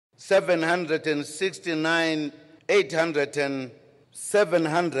769 800 and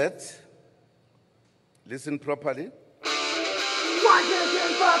 700. Listen properly. 1, 2, 3,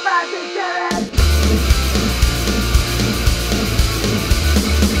 4, 5, 6, 7.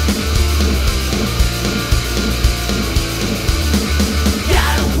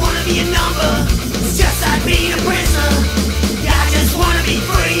 Be a number, it's just like being a prisoner. Yeah, I just wanna be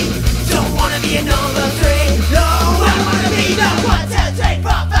free, don't wanna be a number 3. No, I don't wanna be no 1, 2, 3,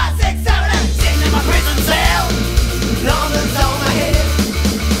 4, 5, 6, 7, 8. Sitting in my prison cell, numbers on my head.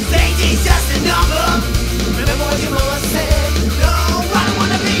 80's just a number, remember what your mama said. No, I don't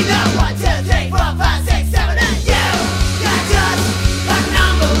wanna be no 1, 2, 3, 4, 5, 6, 7, 8. You, you're just a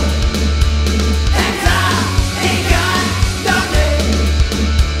number, and I ain't got no name.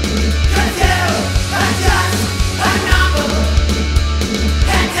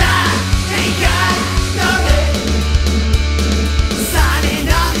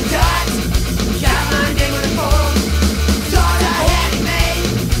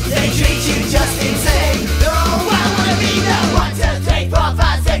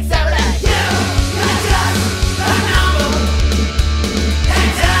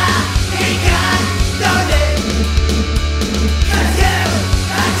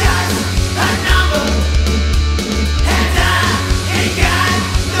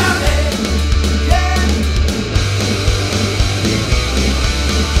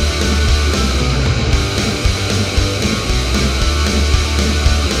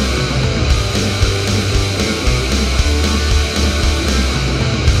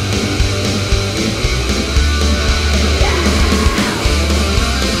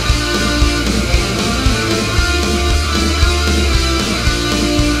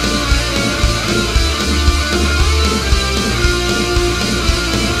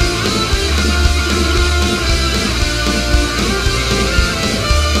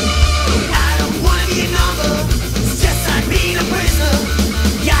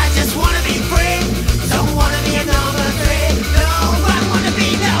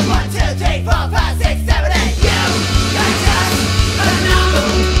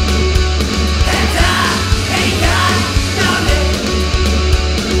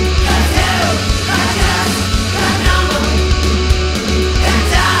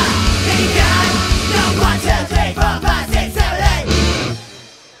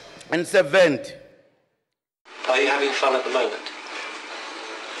 Event. Are you having fun at the moment?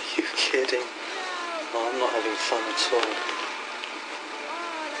 Are you kidding? No, I'm not having fun at all.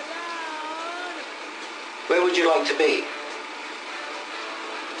 Where would you like to be?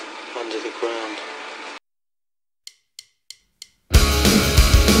 Under the ground.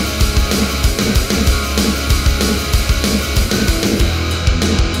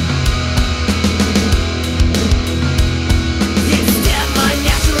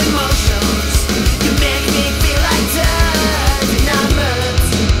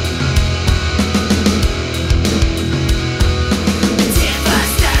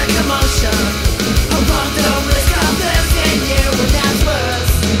 I run the risk of losing you, and that's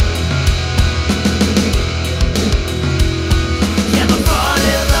worse.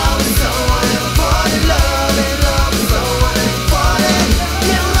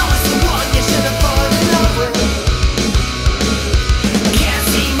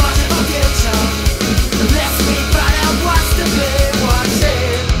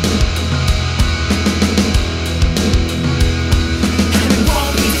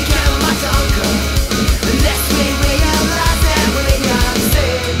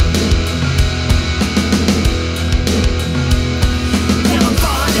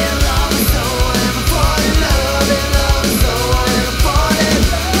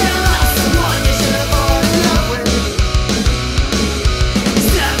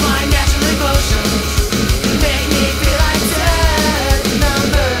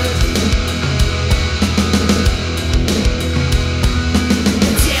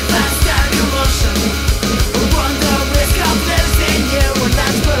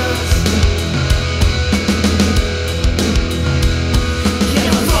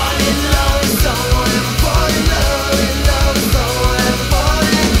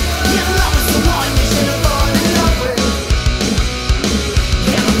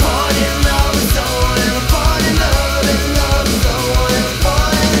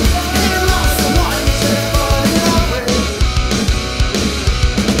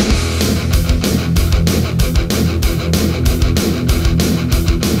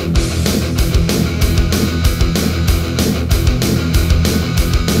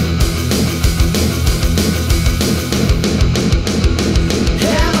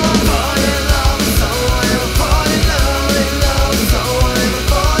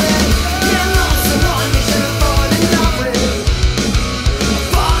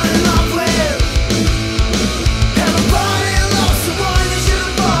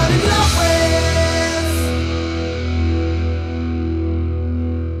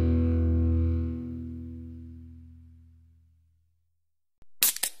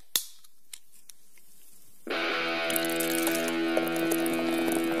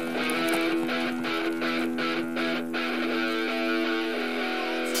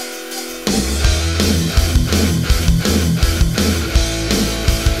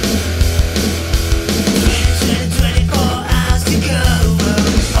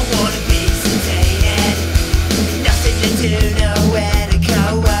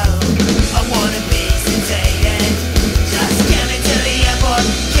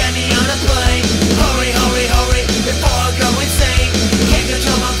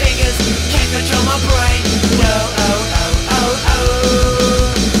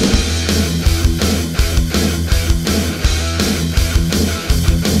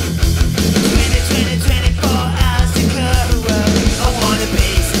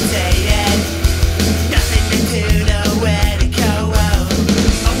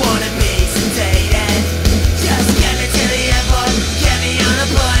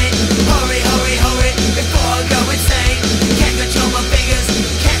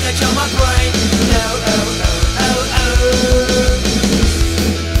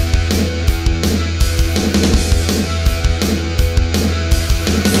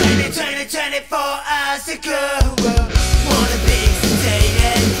 to go. Wanna be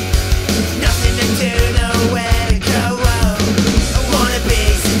sedated, nothing to do, nowhere to go. I wanna be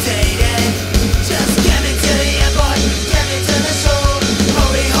sedated, just get me to the airport, get me to the shore.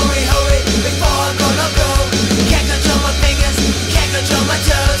 Hurry, hurry, hurry, before I'm gonna go. Can't control my fingers, can't control my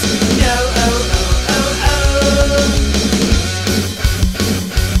toes. No, oh, oh, oh, oh.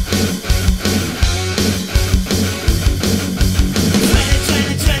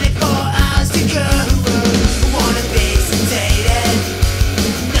 24 hours to go.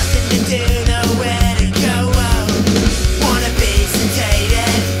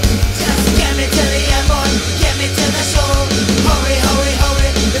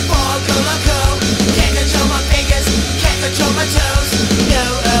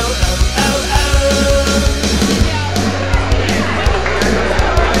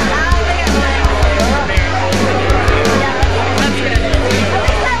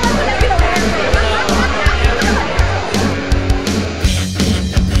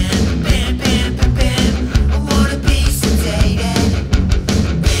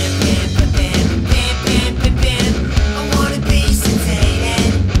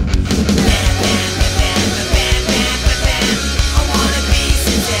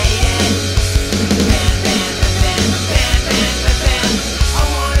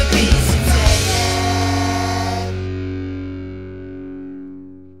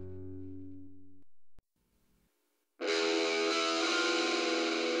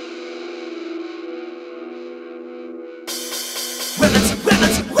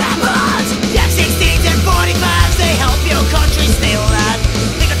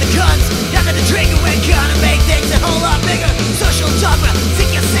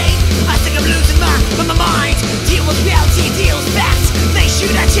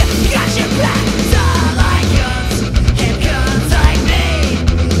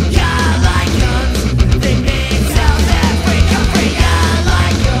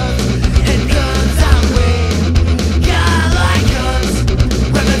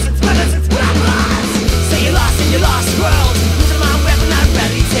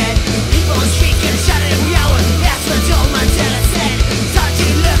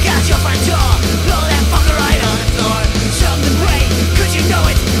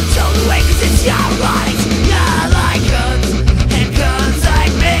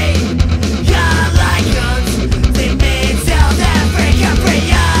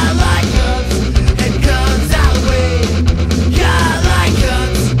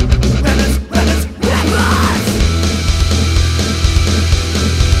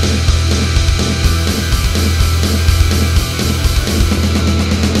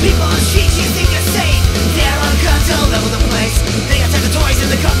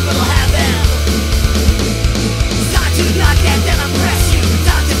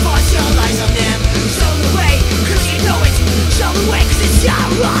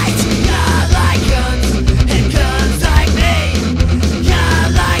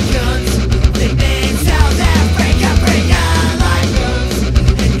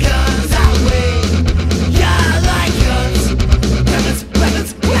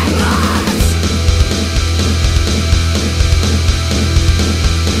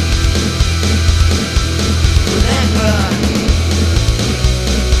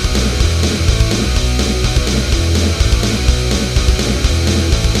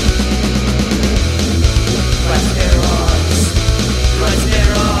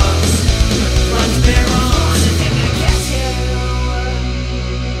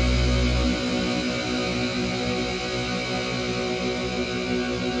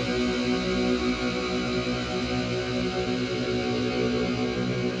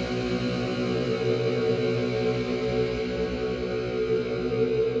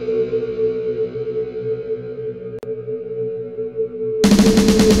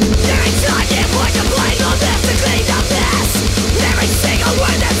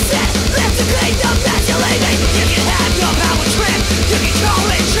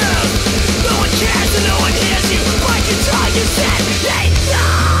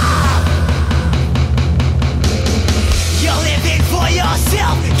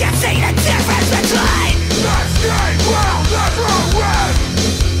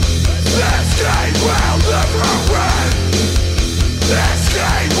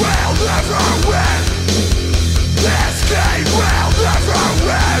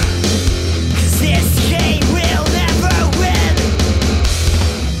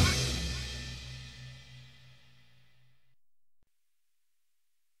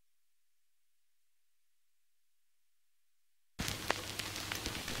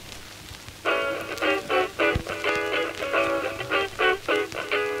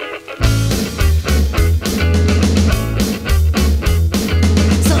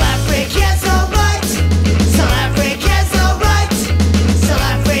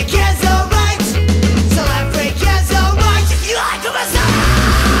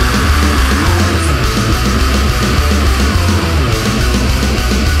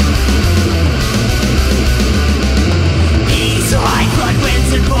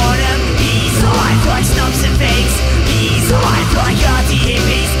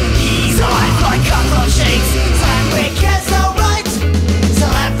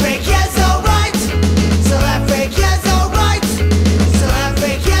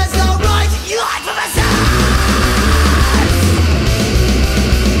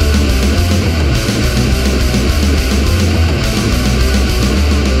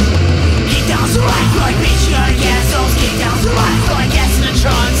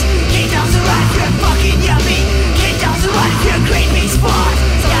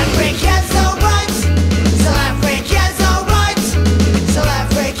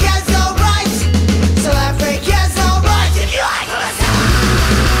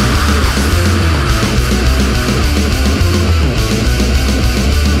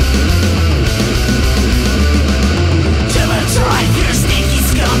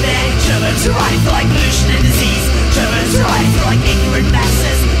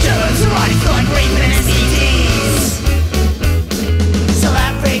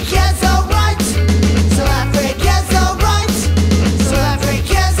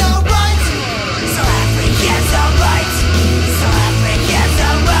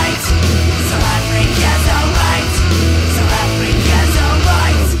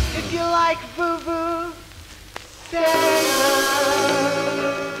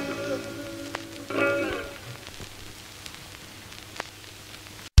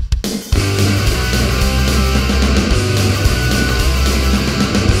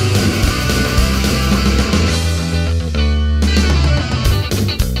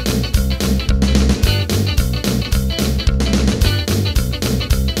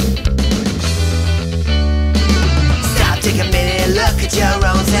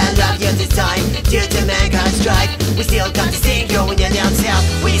 still got the stinker when you're down south,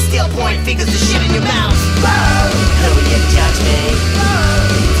 when you still point fingers to shit in your mouth. Who are you to judge me?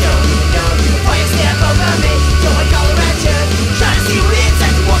 Don't even know you before you step over me. Don't I call around you, trying to see what it's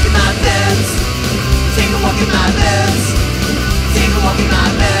like to walk in my boots. Take a walk in my boots. Take a walk in my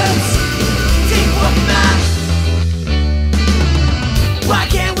boots. Take a walk in my. Why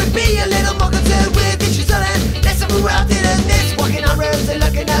can't we be a little more concerned with issues other than less of a route in a mist? Walking on roads and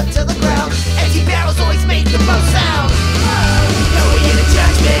looking up to the ground. Empty barrels always make the most sound. Who are you to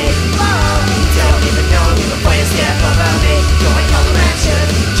judge me? Don't even know me before you step over me. Going all around you,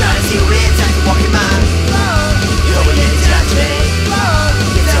 trying to see what it's like to walk in my. Who are you to judge me?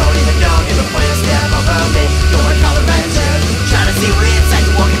 You don't even know me before you step over me. Going all around you, trying to see what it's like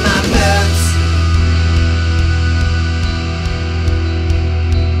to walk in my boots.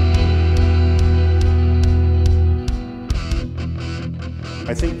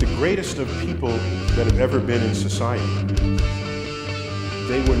 I think the greatest of people that have ever been in society,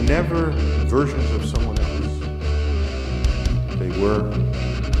 they were never versions of someone else. They were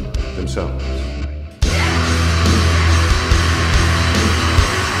themselves.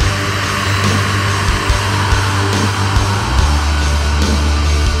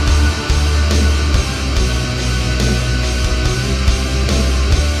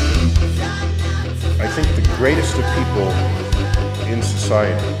 I think the greatest of people in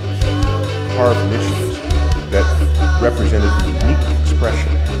society carved niches that represented the unique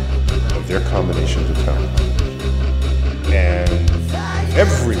expression of their combinations of talent. And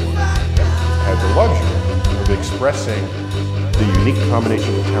everyone had the luxury of expressing the unique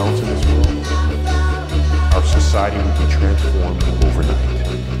combination of talents in this world. Our society would be transformed overnight.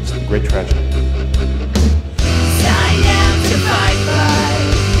 It's a great tragedy.